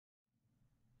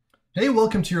Hey,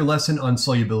 welcome to your lesson on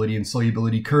solubility and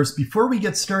solubility curves. Before we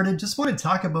get started, just want to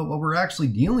talk about what we're actually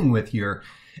dealing with here.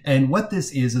 And what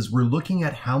this is we're looking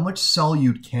at how much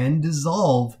solute can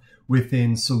dissolve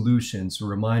within solutions. A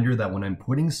reminder that when I'm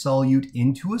putting solute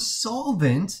into a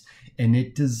solvent and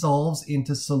it dissolves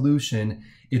into solution,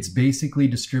 it's basically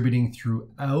distributing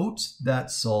throughout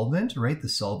that solvent, right? The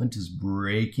solvent is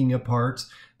breaking apart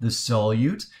the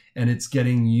solute and it's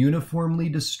getting uniformly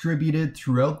distributed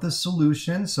throughout the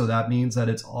solution. So that means that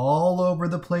it's all over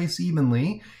the place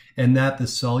evenly and that the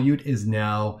solute is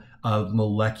now of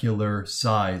molecular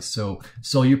size. So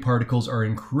solute particles are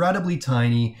incredibly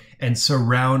tiny and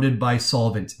surrounded by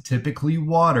solvent, typically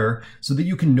water, so that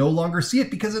you can no longer see it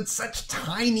because it's such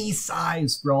tiny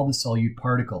size for all the solute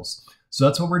particles. So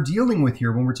that's what we're dealing with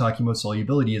here when we're talking about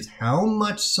solubility, is how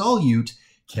much solute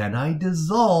can I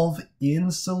dissolve in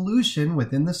solution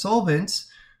within the solvent,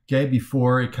 okay,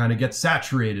 before it kind of gets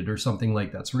saturated or something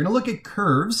like that. So we're going to look at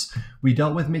curves. We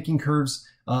dealt with making curves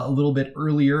a little bit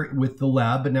earlier with the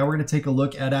lab, but now we're going to take a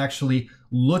look at actually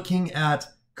looking at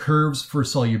curves for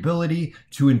solubility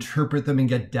to interpret them and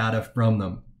get data from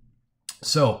them.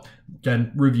 So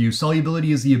again, review.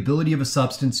 Solubility is the ability of a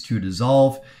substance to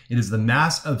dissolve. It is the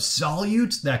mass of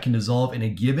solute that can dissolve in a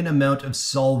given amount of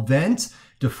solvent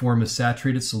to form a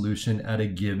saturated solution at a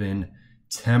given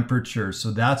temperature.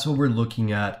 So that's what we're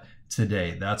looking at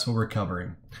today. That's what we're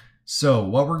covering. So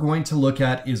what we're going to look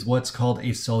at is what's called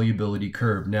a solubility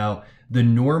curve. Now, the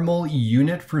normal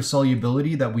unit for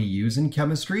solubility that we use in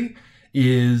chemistry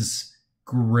is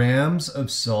grams of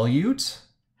solute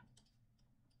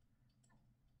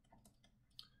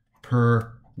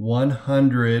per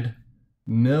 100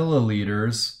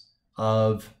 milliliters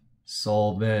of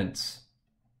solvent.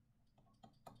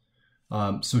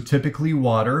 So typically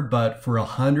water, but for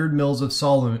 100 mils of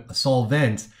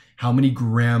solvent, how many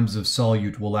grams of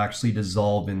solute will actually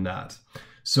dissolve in that?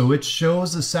 So it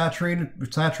shows the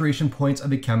saturation points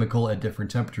of a chemical at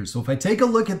different temperatures. So if I take a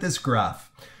look at this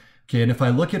graph, okay, and if I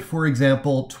look at, for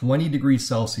example, 20 degrees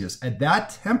Celsius, at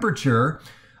that temperature,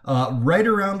 right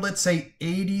around, let's say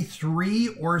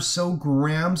 83 or so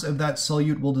grams of that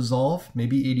solute will dissolve,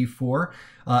 maybe 84.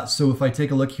 So if I take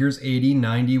a look, here's 80,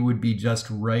 90 would be just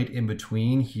right in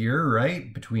between here,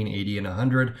 right? Between 80 and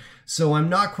 100. So I'm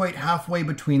not quite halfway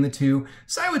between the two.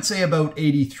 So I would say about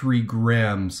 83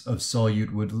 grams of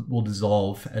solute will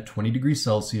dissolve at 20 degrees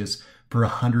Celsius per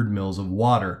 100 mils of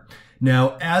water.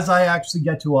 Now, as I actually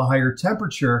get to a higher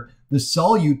temperature, the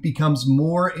solute becomes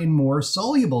more and more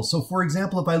soluble. So for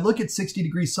example, if I look at 60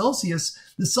 degrees Celsius,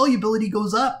 the solubility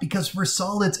goes up because for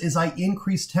solids, as I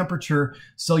increase temperature,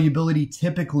 solubility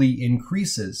typically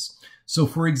increases. So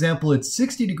for example, at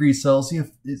 60 degrees Celsius,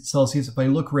 if I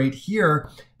look right here,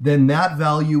 then that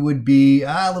value would be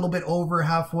a little bit over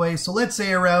halfway. So let's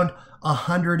say around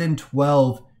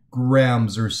 112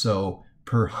 grams or so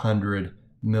per 100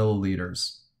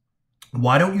 milliliters.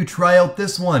 Why don't you try out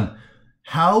this one?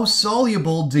 How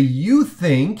soluble do you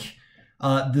think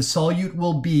the solute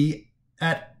will be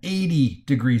at 80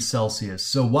 degrees Celsius?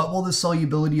 So what will the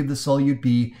solubility of the solute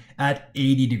be at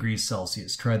 80 degrees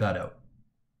Celsius? Try that out.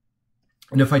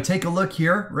 And if I take a look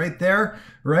here, right there,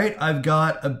 right, I've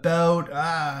got about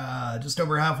just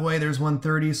over halfway, there's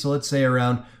 130. So let's say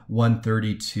around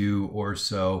 132 or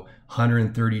so,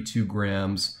 132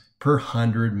 grams per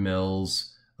 100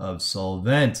 mils of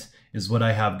solvent is what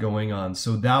I have going on.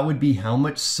 So that would be how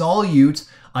much solute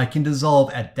I can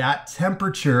dissolve at that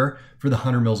temperature for the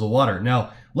 100 mils of water.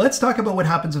 Now, let's talk about what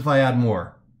happens if I add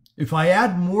more. If I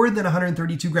add more than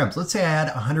 132 grams, let's say I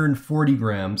add 140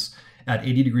 grams at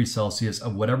 80 degrees Celsius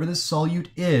of whatever the solute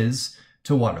is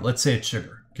to water. Let's say it's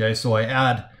sugar, okay? So I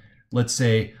add, let's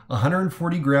say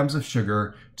 140 grams of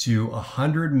sugar to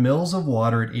 100 mils of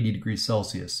water at 80 degrees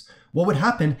Celsius. What would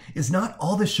happen is not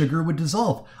all the sugar would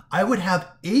dissolve. I would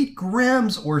have 8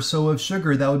 grams or so of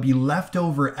sugar that would be left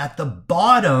over at the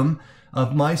bottom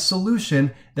of my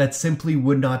solution that simply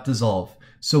would not dissolve.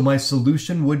 So my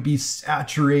solution would be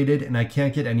saturated and I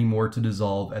can't get any more to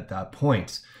dissolve at that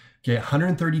point. Okay,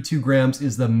 132 grams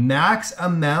is the max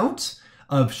amount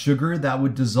of sugar that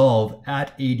would dissolve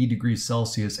at 80 degrees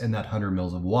Celsius in that 100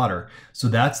 mils of water. So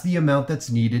that's the amount that's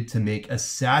needed to make a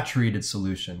saturated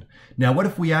solution. Now, what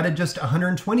if we added just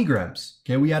 120 grams?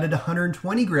 Okay, we added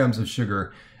 120 grams of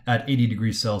sugar at 80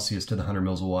 degrees Celsius to the 100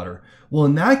 mils of water. Well,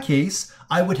 in that case,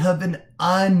 I would have an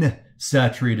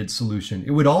unsaturated solution.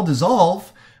 It would all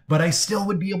dissolve, but I still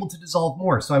would be able to dissolve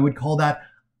more. So I would call that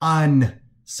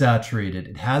unsaturated.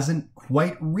 It hasn't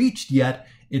quite reached yet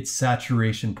its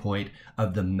saturation point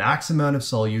of the max amount of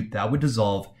solute that would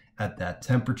dissolve at that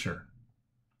temperature.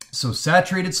 So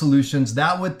saturated solutions,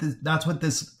 that's what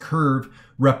this curve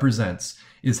represents,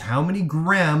 is how many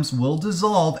grams will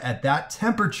dissolve at that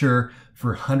temperature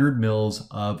for 100 mils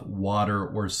of water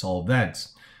or solvent.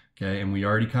 Okay, and we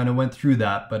already kind of went through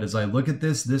that, but as I look at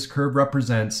this curve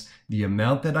represents the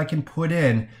amount that I can put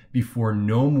in before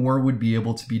no more would be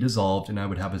able to be dissolved and I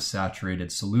would have a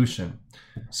saturated solution.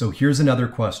 So here's another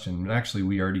question. Actually,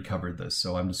 we already covered this,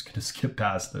 so I'm just going to skip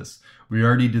past this. We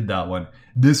already did that one.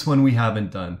 This one we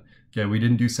haven't done. Okay, we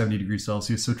didn't do 70 degrees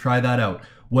Celsius, so try that out.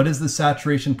 What is the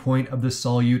saturation point of the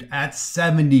solute at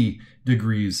 70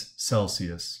 degrees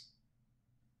Celsius?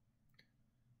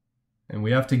 And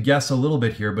we have to guess a little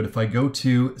bit here, but if I go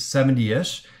to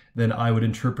 70-ish, then I would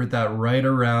interpret that right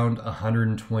around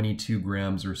 122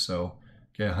 grams or so.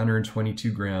 Okay,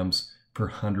 122 grams per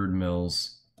 100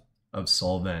 mils of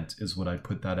solvent is what I'd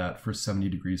put that at for 70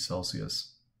 degrees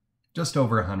Celsius. Just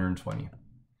over 120.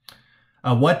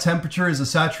 What temperature is the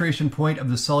saturation point of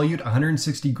the solute?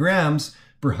 160 grams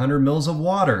per 100 mils of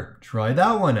water. Try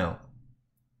that one out.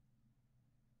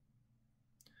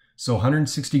 So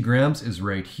 160 grams is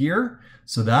right here.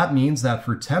 So that means that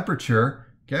for temperature,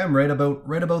 okay, I'm right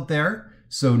about there.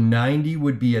 So 90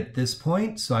 would be at this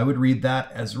point. So I would read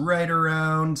that as right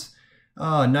around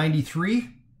 93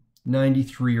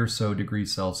 or so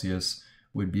degrees Celsius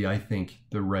would be, I think,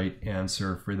 the right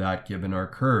answer for that given our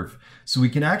curve. So we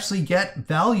can actually get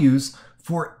values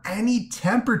for any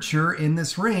temperature in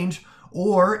this range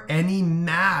or any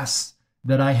mass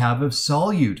that I have of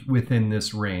solute within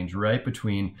this range, right?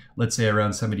 Between, let's say,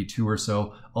 around 72 or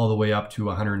so, all the way up to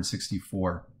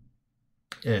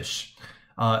 164-ish.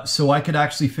 So I could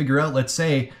actually figure out, let's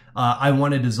say, I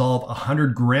want to dissolve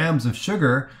 100 grams of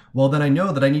sugar. Well, then I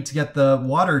know that I need to get the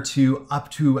water to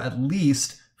up to at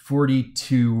least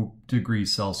 42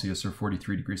 degrees Celsius or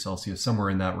 43 degrees Celsius, somewhere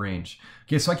in that range.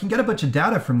 Okay, so I can get a bunch of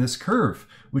data from this curve,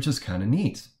 which is kind of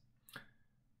neat.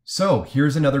 So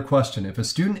here's another question. If a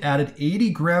student added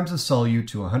 80 grams of solute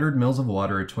to 100 mils of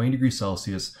water at 20 degrees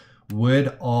Celsius,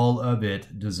 would all of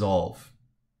it dissolve?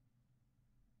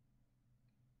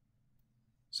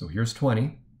 So here's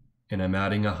 20, and I'm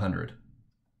adding 100.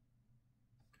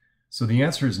 So the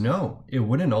answer is no, it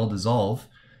wouldn't all dissolve.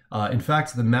 In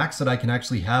fact, the max that I can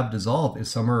actually have dissolve is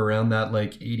somewhere around that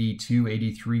like 82,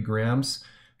 83 grams.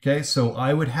 Okay, so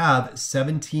I would have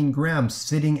 17 grams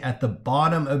sitting at the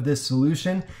bottom of this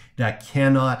solution that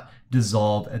cannot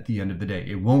dissolve at the end of the day.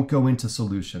 It won't go into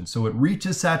solution. So it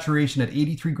reaches saturation at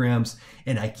 83 grams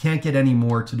and I can't get any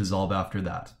more to dissolve after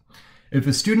that. If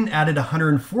a student added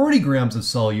 140 grams of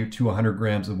solute to 100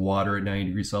 grams of water at 90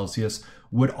 degrees Celsius,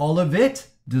 would all of it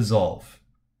dissolve?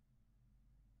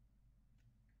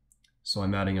 So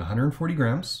I'm adding 140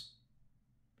 grams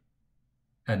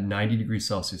at 90 degrees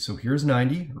Celsius. So here's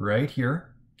 90 right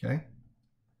here, okay?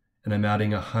 And I'm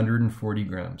adding 140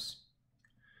 grams.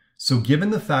 So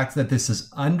given the fact that this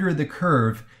is under the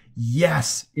curve,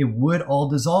 yes, it would all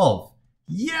dissolve.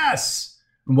 Yes!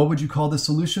 And what would you call the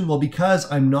solution? Well,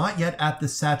 because I'm not yet at the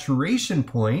saturation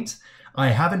point, I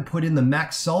haven't put in the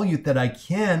max solute that I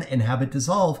can and have it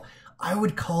dissolve, I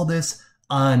would call this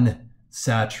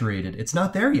unsaturated. It's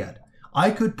not there yet.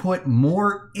 I could put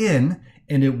more in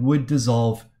and it would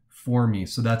dissolve for me.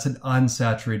 So that's an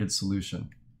unsaturated solution.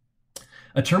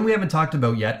 A term we haven't talked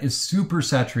about yet is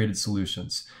supersaturated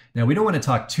solutions. Now, we don't want to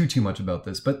talk too much about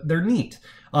this, but they're neat.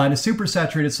 In a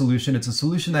supersaturated solution, it's a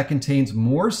solution that contains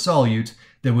more solute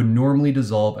than would normally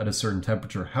dissolve at a certain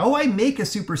temperature. How I make a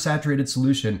supersaturated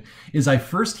solution is I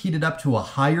first heat it up to a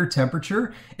higher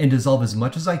temperature and dissolve as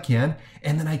much as I can,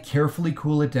 and then I carefully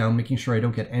cool it down, making sure I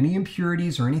don't get any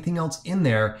impurities or anything else in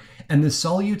there, and the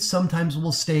solute sometimes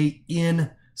will stay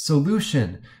in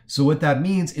solution. So what that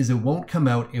means is it won't come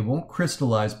out, it won't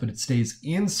crystallize, but it stays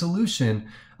in solution,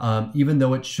 even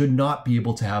though it should not be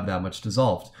able to have that much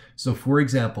dissolved. So for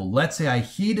example, let's say I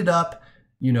heated up,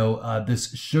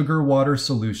 this sugar water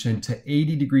solution to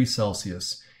 80 degrees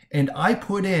Celsius, and I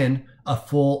put in a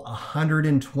full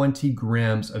 120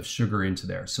 grams of sugar into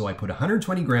there. So I put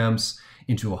 120 grams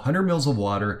into 100 mils of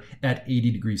water at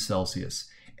 80 degrees Celsius.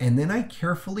 And then I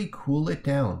carefully cool it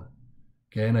down.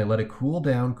 Okay, and I let it cool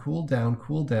down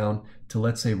to,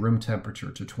 let's say, room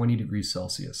temperature, to 20 degrees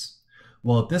Celsius.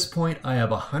 Well, at this point, I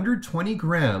have 120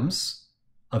 grams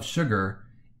of sugar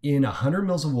in 100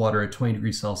 mils of water at 20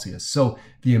 degrees Celsius. So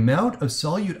the amount of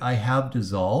solute I have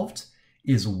dissolved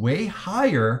is way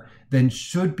higher than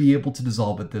should be able to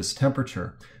dissolve at this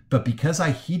temperature. But because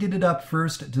I heated it up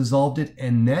first, dissolved it,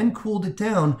 and then cooled it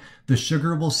down, the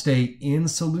sugar will stay in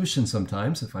solution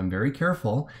sometimes, if I'm very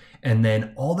careful. And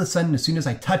then all of a sudden, as soon as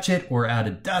I touch it or add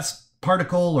a dust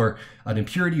particle or an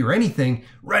impurity or anything,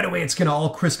 right away it's going to all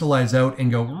crystallize out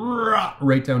and go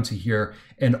right down to here.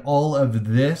 And all of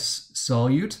this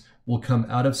solute will come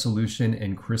out of solution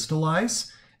and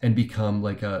crystallize and become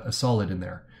like a solid in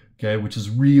there. Okay, which is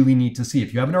really neat to see.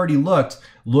 If you haven't already looked,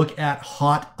 look at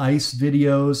hot ice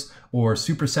videos or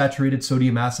supersaturated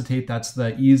sodium acetate. That's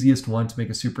the easiest one to make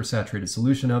a supersaturated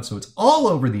solution of. So it's all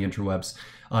over the interwebs.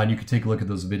 And you can take a look at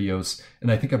those videos.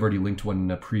 And I think I've already linked one in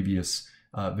a previous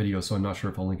video, so I'm not sure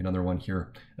if I'll link another one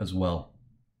here as well.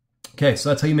 Okay, so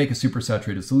that's how you make a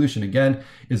supersaturated solution. Again,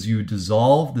 is you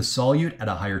dissolve the solute at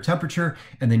a higher temperature,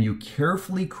 and then you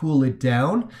carefully cool it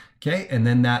down, okay? And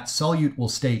then that solute will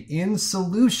stay in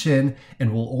solution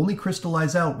and will only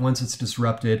crystallize out once it's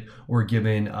disrupted or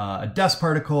given a dust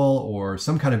particle or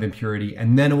some kind of impurity,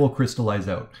 and then it will crystallize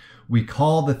out. We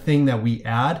call the thing that we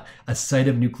add a site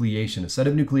of nucleation. A site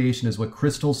of nucleation is what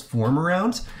crystals form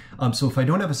around. So if I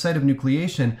don't have a site of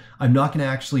nucleation, I'm not going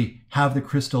to actually have the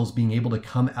crystals being able to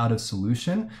come out of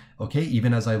solution, okay,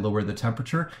 even as I lower the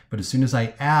temperature. But as soon as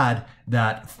I add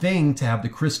that thing to have the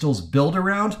crystals build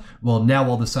around, well, now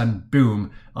all of a sudden,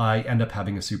 boom, I end up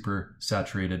having a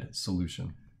supersaturated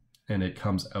solution. And it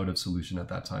comes out of solution at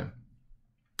that time.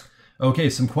 Okay,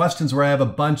 some questions where I have a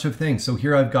bunch of things. So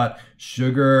here I've got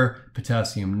sugar,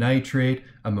 potassium nitrate,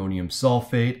 ammonium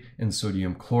sulfate, and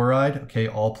sodium chloride, okay,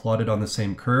 all plotted on the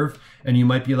same curve. And you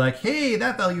might be like, hey,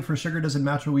 that value for sugar doesn't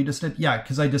match what we just did. Yeah,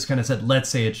 because I just kind of said, let's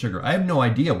say it's sugar. I have no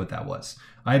idea what that was.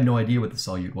 I have no idea what the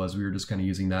solute was. We were just kind of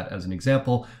using that as an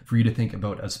example for you to think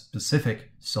about a specific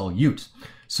solute.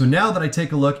 So now that I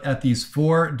take a look at these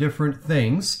 4 different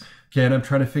things, okay, and I'm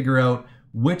trying to figure out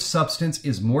which substance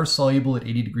is more soluble at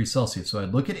 80 degrees Celsius. So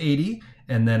I'd look at 80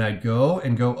 and then I'd go,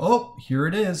 oh, here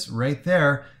it is right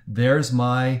there. There's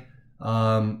my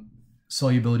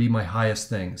solubility, my highest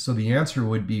thing. So the answer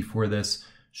would be for this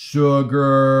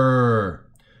sugar.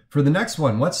 For the next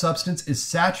one, what substance is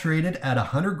saturated at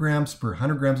 100 grams per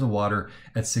 100 grams of water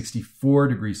at 64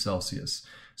 degrees Celsius?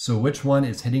 So which one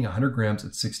is hitting 100 grams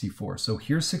at 64? So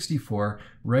here's 64,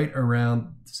 right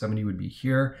around 70 would be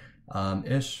here.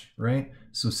 Ish, right?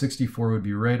 So 64 would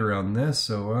be right around this.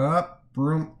 So up,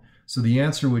 boom. So the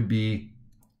answer would be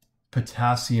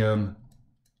potassium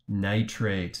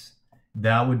nitrate.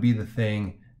 That would be the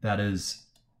thing that is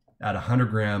at 100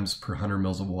 grams per 100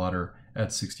 mils of water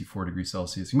at 64 degrees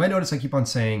Celsius. You might notice I keep on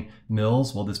saying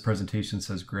mils while this presentation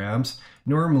says grams.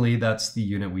 Normally that's the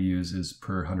unit we use is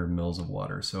per 100 mils of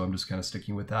water. So I'm just kind of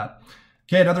sticking with that.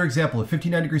 Okay, another example. At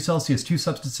 59 degrees Celsius, 2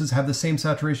 substances have the same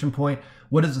saturation point.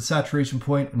 What is the saturation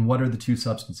point and what are the 2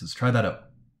 substances? Try that out.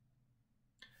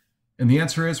 And the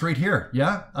answer is right here.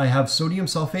 Yeah, I have sodium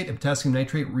sulfate and potassium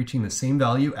nitrate reaching the same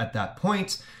value at that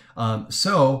point.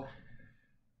 Ammonium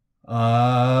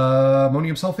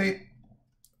sulfate.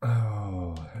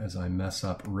 Oh, as I mess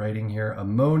up writing here,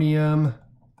 ammonium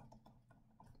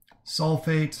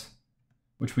sulfate,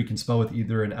 which we can spell with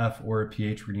either an F or a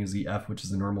PH. We're going to use the F, which is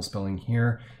the normal spelling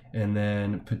here. And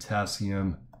then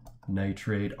potassium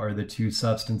nitrate are the 2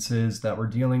 substances that we're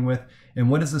dealing with.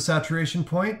 And what is the saturation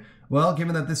point? Well,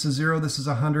 given that this is 0, this is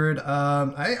 100,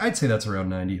 I'd say that's around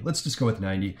 90. Let's just go with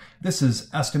 90. This is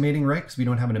estimating, right? Because we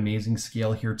don't have an amazing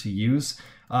scale here to use.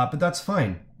 But that's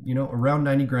fine. You know, around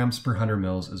 90 grams per 100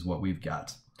 mils is what we've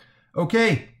got.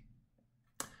 Okay.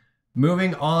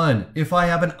 Moving on, if I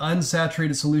have an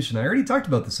unsaturated solution, I already talked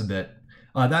about this a bit.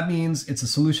 That means it's a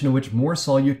solution in which more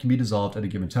solute can be dissolved at a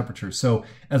given temperature. So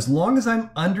as long as I'm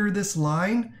under this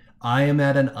line, I am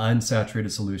at an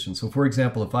unsaturated solution. So for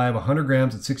example, if I have 100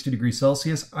 grams at 60 degrees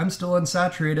Celsius, I'm still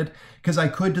unsaturated because I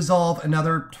could dissolve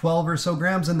another 12 or so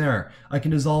grams in there. I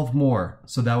can dissolve more.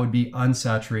 So that would be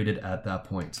unsaturated at that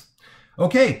point.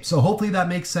 Okay, so hopefully that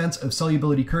makes sense of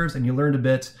solubility curves and you learned a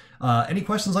bit. Any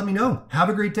questions, let me know. Have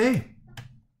a great day.